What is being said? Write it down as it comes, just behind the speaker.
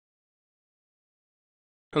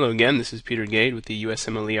Hello again, this is Peter Gade with the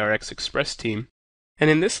USMLE RX Express team, and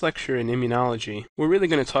in this lecture in Immunology, we're really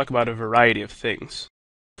going to talk about a variety of things.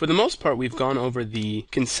 For the most part, we've gone over the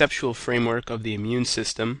conceptual framework of the immune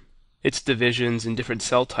system, its divisions and different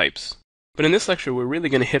cell types. But in this lecture, we're really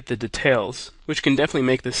going to hit the details, which can definitely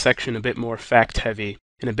make this section a bit more fact-heavy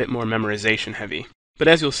and a bit more memorization-heavy. But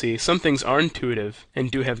as you'll see, some things are intuitive and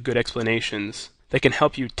do have good explanations that can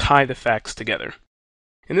help you tie the facts together.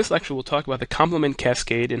 In this lecture, we'll talk about the complement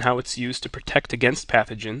cascade and how it's used to protect against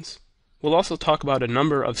pathogens. We'll also talk about a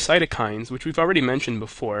number of cytokines, which we've already mentioned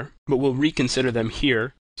before, but we'll reconsider them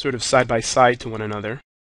here, sort of side by side to one another.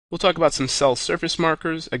 We'll talk about some cell surface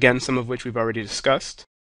markers, again, some of which we've already discussed.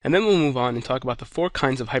 And then we'll move on and talk about the 4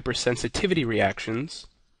 kinds of hypersensitivity reactions,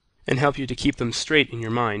 and help you to keep them straight in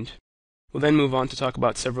your mind. We'll then move on to talk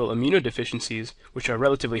about several immunodeficiencies, which are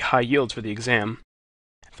relatively high yields for the exam.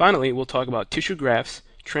 Finally, we'll talk about tissue grafts,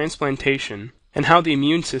 transplantation, and how the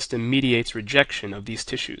immune system mediates rejection of these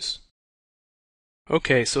tissues.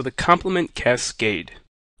 Okay, so the complement cascade.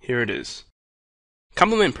 Here it is.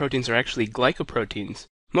 Complement proteins are actually glycoproteins,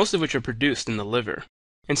 most of which are produced in the liver,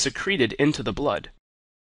 and secreted into the blood.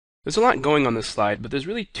 There's a lot going on this slide, but there's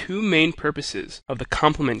really 2 main purposes of the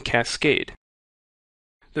complement cascade.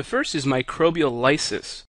 The first is microbial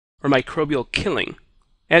lysis, or microbial killing.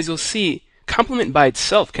 As you'll see, complement by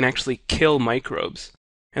itself can actually kill microbes,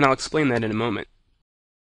 and I'll explain that in a moment.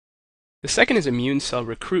 The second is immune cell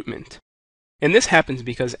recruitment, and this happens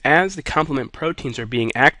because as the complement proteins are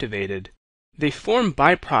being activated, they form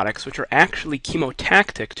byproducts which are actually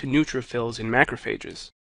chemotactic to neutrophils and macrophages.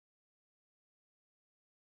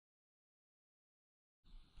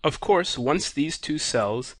 Of course, once these 2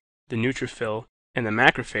 cells, the neutrophil and the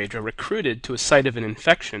macrophage, are recruited to a site of an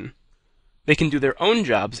infection, they can do their own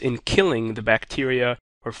jobs in killing the bacteria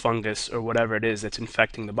or fungus or whatever it is that's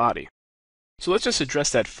infecting the body. So let's just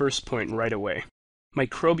address that first point right away.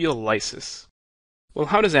 Microbial lysis. Well,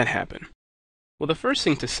 how does that happen? Well, the first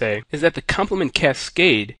thing to say is that the complement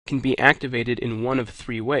cascade can be activated in one of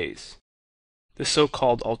 3 ways. The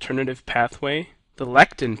so-called alternative pathway, the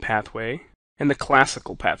lectin pathway, and the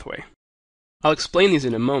classical pathway. I'll explain these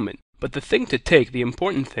in a moment, but the thing to take, the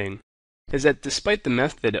important thing, is that despite the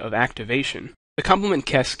method of activation, the complement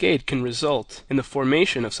cascade can result in the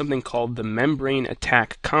formation of something called the membrane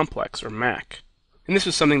attack complex, or MAC. And this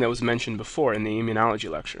was something that was mentioned before in the immunology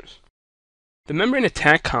lectures. The membrane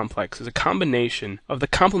attack complex is a combination of the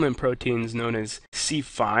complement proteins known as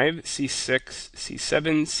C5, C6,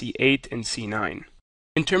 C7, C8, and C9.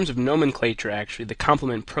 In terms of nomenclature, actually, the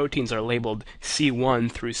complement proteins are labeled C1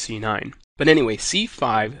 through C9. But anyway,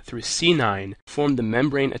 C5 through C9 form the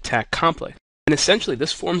membrane attack complex. And essentially,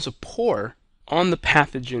 this forms a pore on the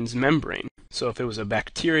pathogen's membrane. So if it was a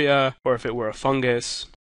bacteria or if it were a fungus,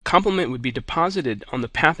 complement would be deposited on the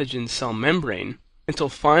pathogen's cell membrane until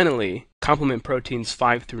finally complement proteins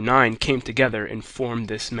 5 through 9 came together and formed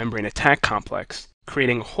this membrane attack complex,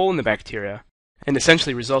 creating a hole in the bacteria and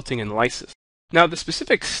essentially resulting in lysis. Now, the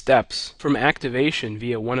specific steps from activation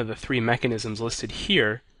via one of the 3 mechanisms listed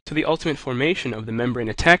here to the ultimate formation of the membrane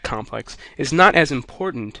attack complex is not as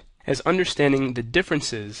important as understanding the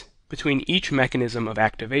differences between each mechanism of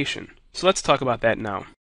activation. So let's talk about that now.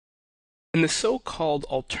 In the so-called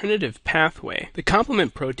alternative pathway, the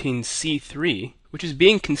complement protein C3, which is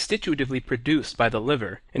being constitutively produced by the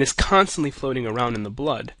liver and is constantly floating around in the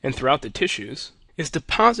blood and throughout the tissues, is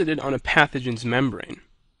deposited on a pathogen's membrane.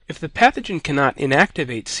 If the pathogen cannot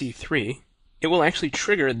inactivate C3, it will actually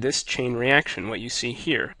trigger this chain reaction, what you see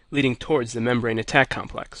here, leading towards the membrane attack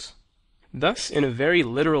complex. Thus, in a very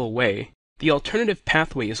literal way, the alternative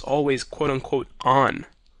pathway is always quote-unquote on.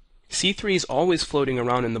 C3 is always floating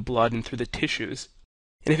around in the blood and through the tissues,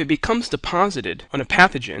 and if it becomes deposited on a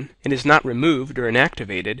pathogen and is not removed or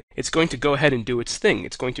inactivated, it's going to go ahead and do its thing.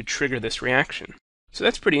 It's going to trigger this reaction. So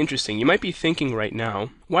that's pretty interesting. You might be thinking right now,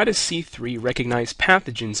 why does C3 recognize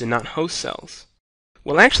pathogens and not host cells?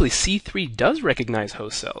 Well, actually, C3 does recognize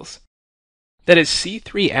host cells. That is,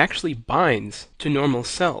 C3 actually binds to normal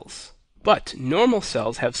cells. But normal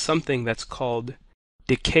cells have something that's called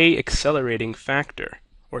decay accelerating factor,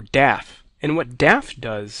 or DAF. And what DAF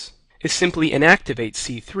does is simply inactivate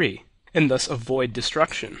C3, and thus avoid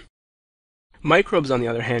destruction. Microbes, on the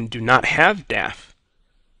other hand, do not have DAF.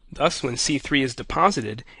 Thus, when C3 is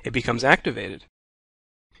deposited, it becomes activated.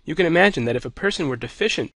 You can imagine that if a person were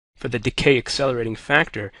deficient for the decay accelerating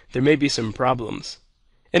factor, there may be some problems.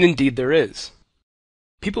 And indeed there is.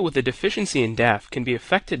 People with a deficiency in DAF can be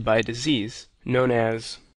affected by a disease known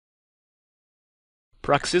as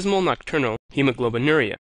paroxysmal nocturnal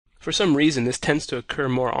hemoglobinuria. For some reason, this tends to occur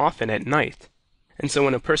more often at night, And so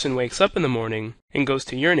when a person wakes up in the morning and goes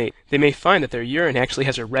to urinate, they may find that their urine actually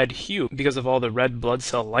has a red hue because of all the red blood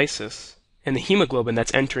cell lysis and the hemoglobin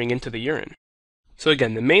that's entering into the urine. So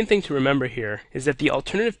again, the main thing to remember here is that the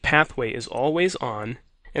alternative pathway is always on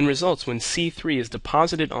and results when C3 is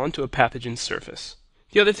deposited onto a pathogen's surface.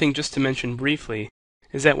 The other thing, just to mention briefly,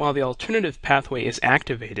 is that while the alternative pathway is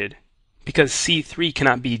activated, because C3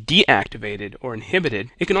 cannot be deactivated or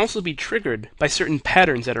inhibited, it can also be triggered by certain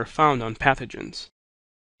patterns that are found on pathogens.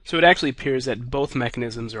 So it actually appears that both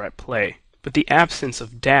mechanisms are at play, but the absence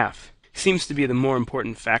of DAF seems to be the more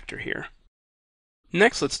important factor here.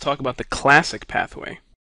 Next, let's talk about the classic pathway.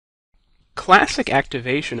 Classic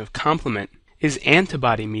activation of complement is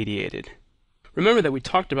antibody-mediated. Remember that we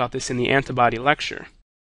talked about this in the antibody lecture.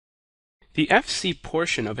 The Fc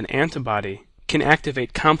portion of an antibody can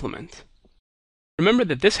activate complement. Remember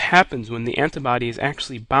that this happens when the antibody is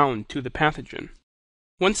actually bound to the pathogen.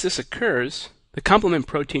 Once this occurs, the complement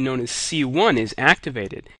protein known as C1 is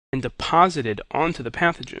activated and deposited onto the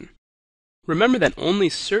pathogen. Remember that only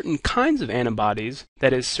certain kinds of antibodies,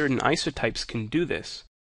 that is, certain isotypes, can do this.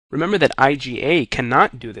 Remember that IgA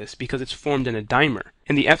cannot do this because it's formed in a dimer,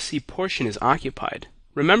 and the Fc portion is occupied.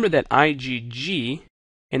 Remember that IgG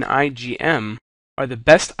and IgM are the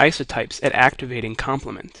best isotypes at activating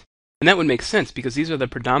complement. And that would make sense because these are the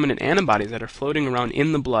predominant antibodies that are floating around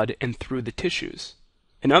in the blood and through the tissues.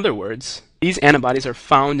 In other words, these antibodies are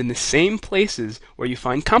found in the same places where you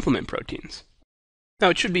find complement proteins. Now,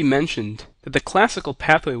 it should be mentioned that the classical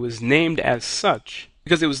pathway was named as such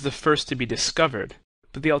because it was the first to be discovered,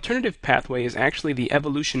 but the alternative pathway is actually the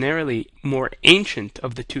evolutionarily more ancient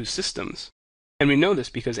of the two systems. And we know this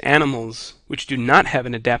because animals which do not have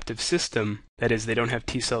an adaptive system, that is, they don't have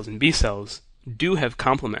T cells and B cells, do have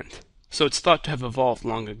complement. So it's thought to have evolved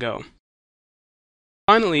long ago.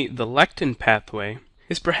 Finally, the lectin pathway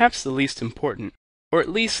is perhaps the least important, or at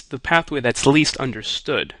least the pathway that's least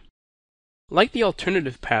understood. Like the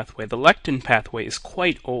alternative pathway, the lectin pathway is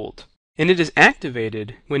quite old, and it is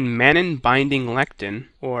activated when mannan-binding lectin,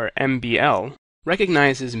 or MBL,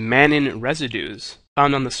 recognizes mannan residues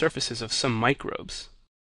found on the surfaces of some microbes.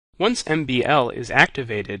 Once MBL is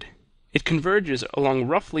activated, it converges along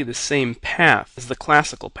roughly the same path as the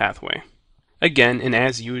classical pathway. Again, and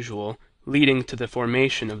as usual, leading to the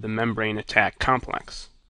formation of the membrane attack complex.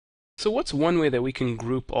 So what's one way that we can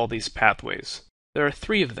group all these pathways? There are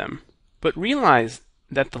 3 of them, but realize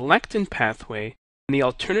that the lectin pathway and the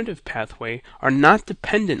alternative pathway are not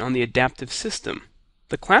dependent on the adaptive system.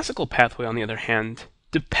 The classical pathway, on the other hand,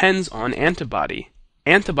 depends on antibody.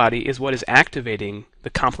 Antibody is what is activating the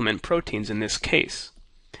complement proteins in this case.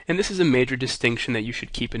 And this is a major distinction that you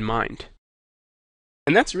should keep in mind.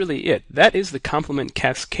 And that's really it. That is the complement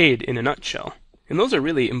cascade in a nutshell. And those are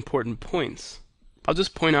really important points. I'll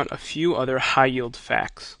just point out a few other high-yield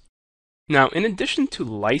facts. Now, in addition to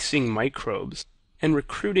lysing microbes and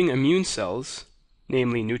recruiting immune cells,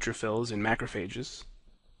 namely neutrophils and macrophages,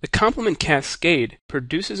 the complement cascade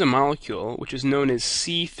produces a molecule which is known as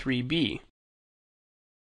C3b.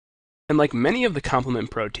 And like many of the complement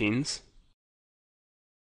proteins,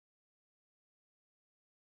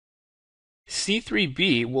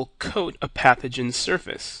 C3b will coat a pathogen's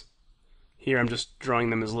surface. Here I'm just drawing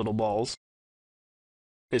them as little balls.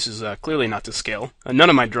 This is clearly not to scale. None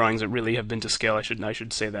of my drawings really have been to scale, I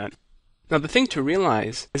should say that. Now the thing to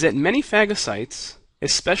realize is that many phagocytes,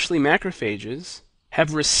 especially macrophages,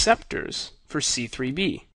 have receptors for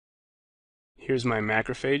C3b. Here's my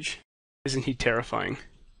macrophage. Isn't he terrifying?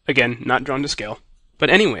 Again, not drawn to scale. But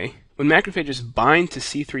anyway, when macrophages bind to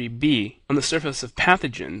C3b on the surface of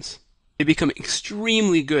pathogens, they become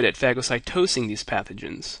extremely good at phagocytosing these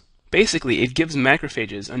pathogens. Basically, it gives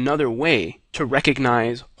macrophages another way to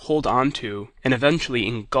recognize, hold onto, and eventually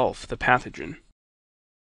engulf the pathogen.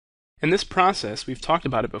 And this process, we've talked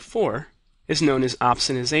about it before, is known as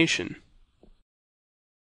opsonization.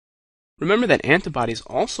 Remember that antibodies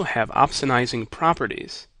also have opsonizing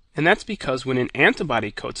properties, and that's because when an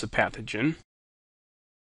antibody coats a pathogen,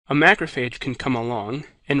 a macrophage can come along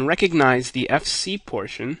and recognize the Fc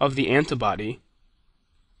portion of the antibody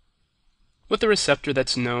with a receptor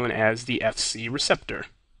that's known as the Fc receptor.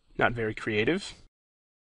 Not very creative.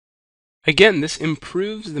 Again, this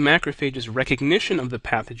improves the macrophage's recognition of the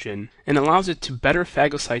pathogen and allows it to better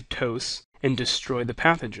phagocytose and destroy the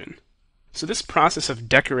pathogen. So this process of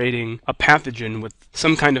decorating a pathogen with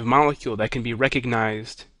some kind of molecule that can be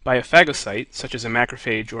recognized by a phagocyte, such as a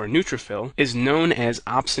macrophage or a neutrophil, is known as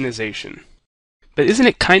opsonization. But isn't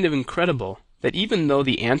it kind of incredible that even though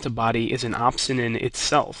the antibody is an opsonin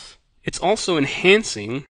itself, it's also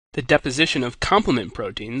enhancing the deposition of complement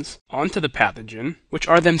proteins onto the pathogen, which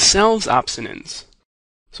are themselves opsonins?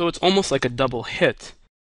 So it's almost like a double hit.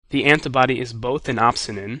 The antibody is both an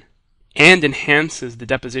opsonin and enhances the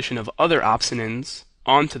deposition of other opsonins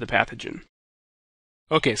onto the pathogen.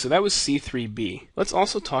 Okay, so that was C3b. Let's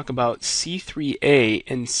also talk about C3a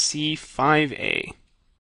and C5a.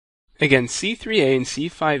 Again, C3a and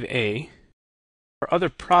C5a are other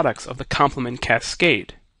products of the complement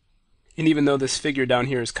cascade. And even though this figure down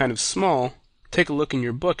here is kind of small, take a look in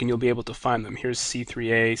your book and you'll be able to find them. Here's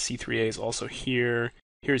C3a, C3a is also here,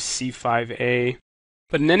 here's C5a.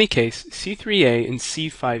 But in any case, C3a and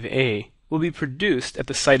C5a will be produced at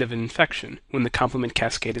the site of an infection when the complement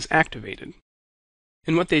cascade is activated.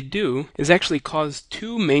 And what they do is actually cause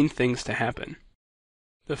two main things to happen.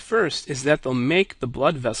 The first is that they'll make the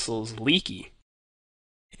blood vessels leaky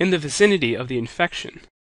in the vicinity of the infection.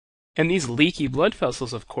 And these leaky blood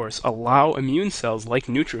vessels, of course, allow immune cells like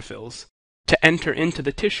neutrophils to enter into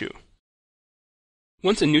the tissue.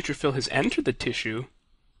 Once a neutrophil has entered the tissue,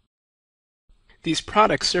 these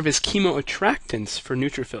products serve as chemoattractants for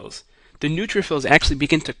neutrophils. The neutrophils actually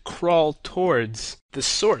begin to crawl towards the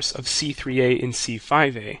source of C3a and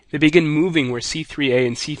C5a. They begin moving where C3a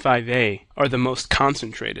and C5a are the most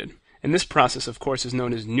concentrated. And this process, of course, is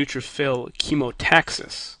known as neutrophil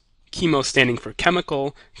chemotaxis. Chemo standing for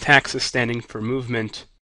chemical, taxis standing for movement.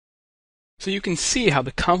 So you can see how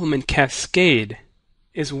the complement cascade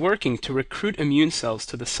is working to recruit immune cells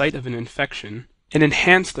to the site of an infection and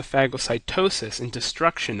enhance the phagocytosis and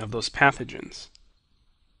destruction of those pathogens.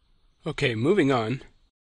 Okay, moving on.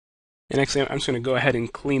 And actually, I'm just going to go ahead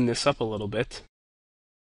and clean this up a little bit.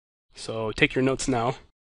 So take your notes now.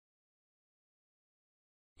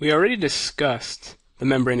 We already discussed the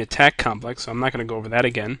membrane attack complex, so I'm not going to go over that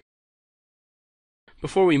again.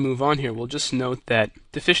 Before we move on here, we'll just note that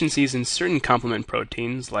deficiencies in certain complement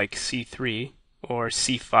proteins, like C3 or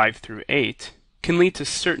C5 through 8, can lead to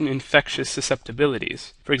certain infectious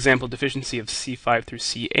susceptibilities. For example, deficiency of C5 through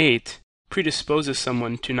C8 predisposes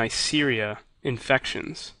someone to Neisseria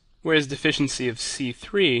infections, whereas deficiency of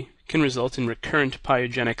C3 can result in recurrent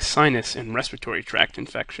pyogenic sinus and respiratory tract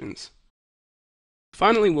infections.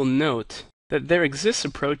 Finally, we'll note that there exists a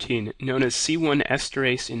protein known as C1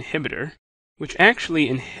 esterase inhibitor, which actually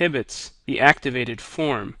inhibits the activated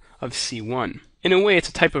form of C1. In a way, it's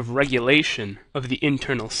a type of regulation of the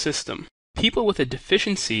internal system. People with a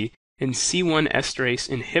deficiency in C1 esterase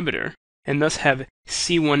inhibitor, and thus have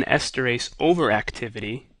C1 esterase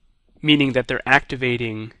overactivity, meaning that they're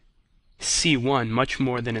activating C1 much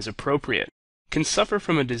more than is appropriate, can suffer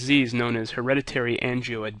from a disease known as hereditary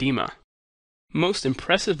angioedema. Most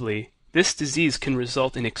impressively, this disease can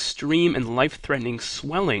result in extreme and life-threatening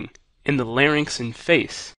swelling in the larynx and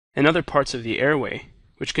face, and other parts of the airway,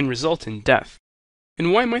 which can result in death.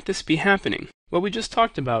 And why might this be happening? Well, we just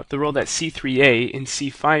talked about the role that C3a and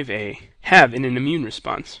C5a have in an immune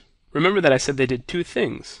response. Remember that I said they did two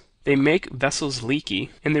things. They make vessels leaky,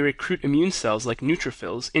 and they recruit immune cells like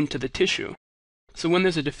neutrophils into the tissue. So when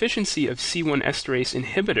there's a deficiency of C1 esterase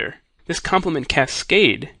inhibitor, this complement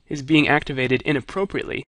cascade is being activated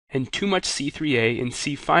inappropriately, and too much C3a and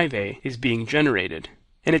C5a is being generated.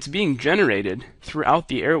 And it's being generated throughout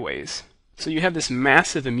the airways. So you have this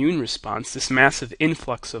massive immune response, this massive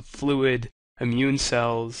influx of fluid, immune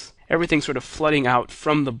cells, everything sort of flooding out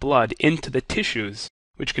from the blood into the tissues,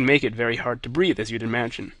 which can make it very hard to breathe, as you'd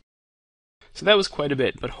imagine. So that was quite a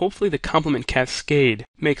bit, but hopefully the complement cascade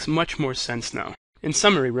makes much more sense now. In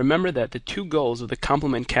summary, remember that the two goals of the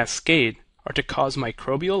complement cascade are to cause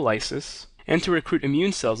microbial lysis and to recruit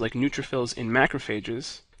immune cells like neutrophils and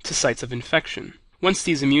macrophages to sites of infection. Once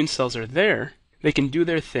these immune cells are there, they can do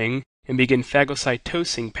their thing and begin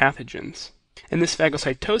phagocytosing pathogens. And this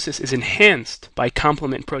phagocytosis is enhanced by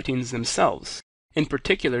complement proteins themselves, in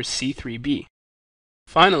particular C3b.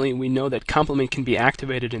 Finally, we know that complement can be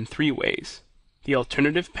activated in three ways: the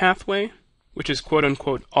alternative pathway, which is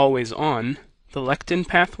quote-unquote always on, the lectin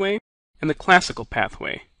pathway, and the classical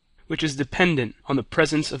pathway, which is dependent on the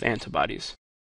presence of antibodies.